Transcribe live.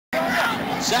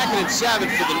Second and 7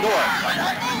 for the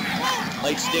North.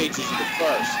 Late stages of the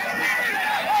first.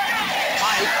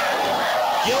 Pike,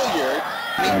 Gilliard.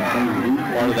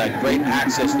 Part of that great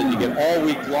access that you get all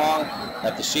week long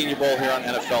at the Senior Bowl here on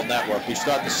NFL Network. We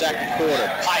start the second quarter.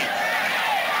 Pike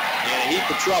in a heap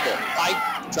of trouble. Pike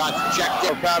trying to check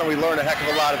down. We're proud and we learn a heck of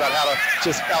a lot about how to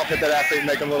just outfit that athlete and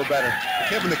make him a little better.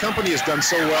 Kevin, the company has done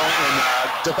so well in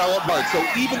development. So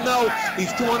even though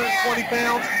he's 220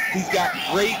 pounds, he's got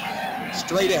great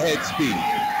straight-ahead speed.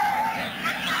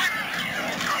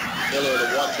 Miller to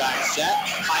one-back set.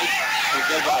 Pike will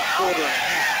get about a quarter and a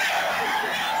half.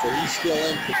 So he's still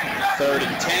in for 3rd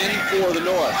and 10 for the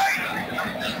North.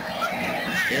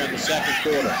 Here in the second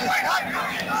quarter.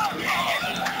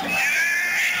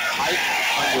 Pike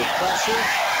under pressure.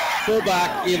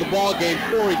 Fullback in the ball game,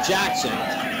 Corey Jackson.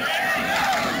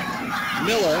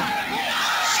 Miller,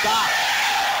 stop.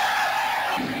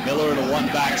 Miller in a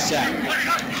one-back set.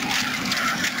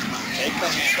 Take the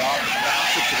handoff,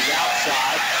 bounce it to the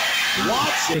outside.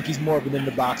 I think he's more of an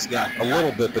in-the-box guy. A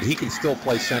little bit, but he can still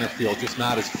play center field, just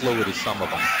not as fluid as some of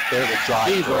them. They're the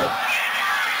drive.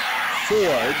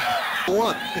 Ford.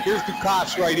 One. Here's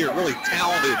Ducasse right here, really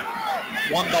talented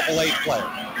 1AA player.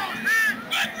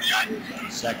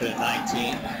 Second and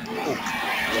 19.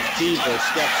 Lefevre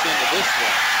steps into this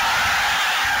one.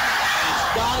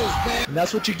 And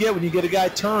that's what you get when you get a guy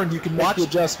turned. You can make the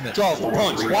adjustment. Watch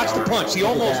the punch. He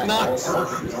almost knocks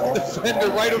the defender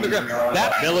right on the ground.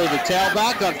 That Miller, the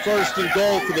tailback, on 1st and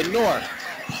goal for the North.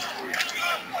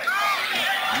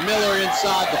 Miller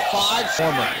inside the 5.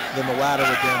 Than the latter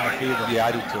with Dan Lefevre. Yeah,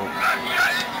 I do too.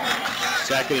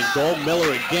 Second and goal.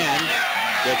 Miller again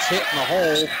gets hit in the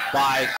hole by